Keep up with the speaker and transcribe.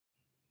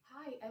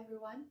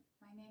everyone,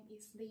 my name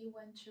is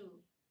Li-Wen Chu.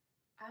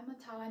 I'm a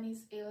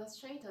Taiwanese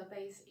illustrator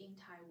based in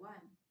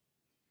Taiwan.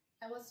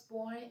 I was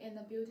born in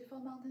a beautiful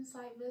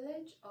mountainside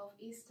village of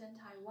eastern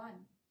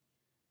Taiwan.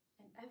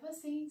 And ever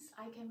since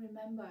I can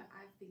remember,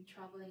 I've been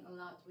traveling a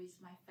lot with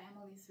my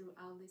family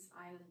throughout this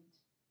island,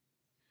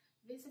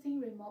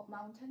 visiting remote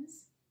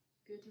mountains,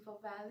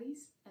 beautiful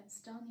valleys, and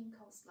stunning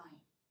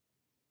coastline.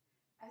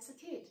 As a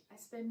kid, I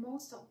spent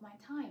most of my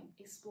time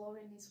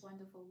exploring this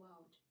wonderful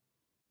world.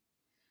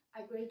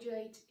 I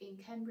graduated in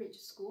Cambridge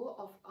School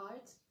of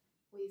Art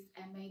with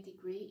MA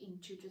degree in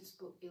children's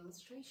book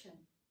illustration.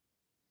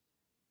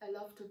 I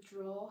love to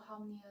draw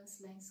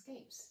harmonious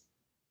landscapes,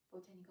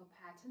 botanical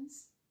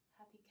patterns,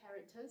 happy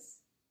characters,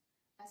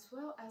 as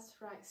well as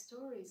write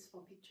stories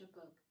for picture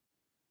book.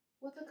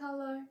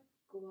 Watercolor,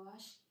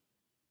 gouache,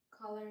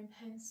 coloring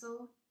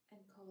pencil,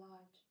 and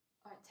collage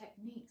are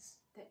techniques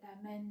that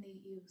I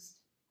mainly used.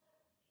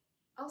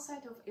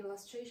 Outside of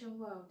illustration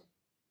world,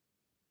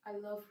 I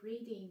love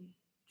reading,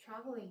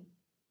 traveling,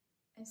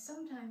 and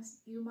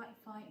sometimes you might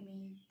find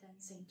me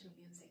dancing to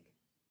music.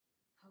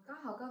 好高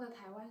好高的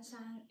台湾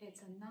山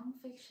is a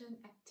non-fiction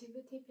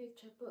activity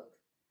picture book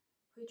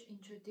which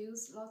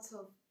introduced lots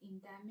of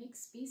endemic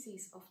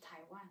species of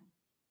Taiwan,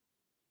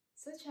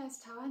 such as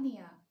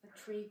Taiwania, a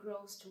tree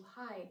grows too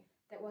high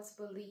that was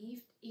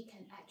believed it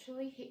can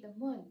actually hit the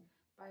moon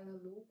by the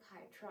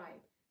Lu-Kai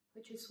tribe,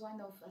 which is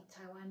one of the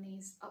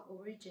Taiwanese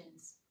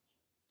aborigines.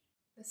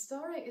 The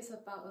story is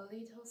about a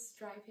little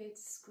striped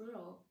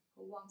squirrel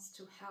who wants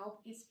to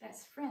help its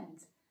best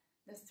friend,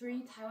 the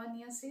three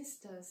Taiwanese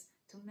sisters,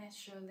 to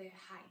measure their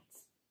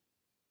heights.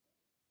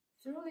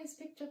 Through these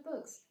picture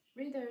books,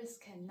 readers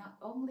can not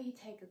only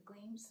take a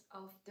glimpse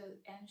of the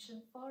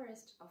ancient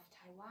forest of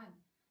Taiwan,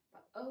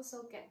 but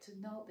also get to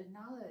know the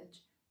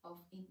knowledge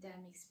of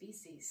endemic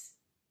species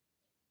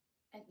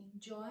and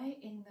enjoy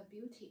in the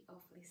beauty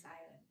of this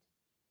island.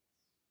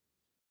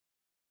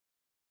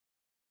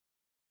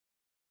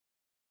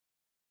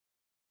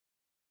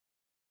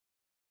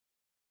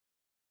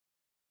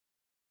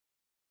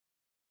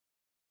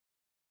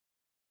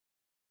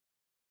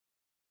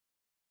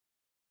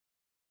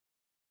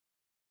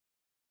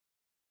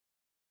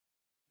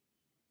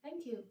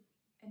 Thank you,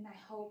 and I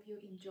hope you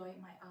enjoy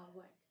my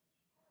artwork.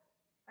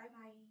 Bye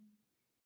bye.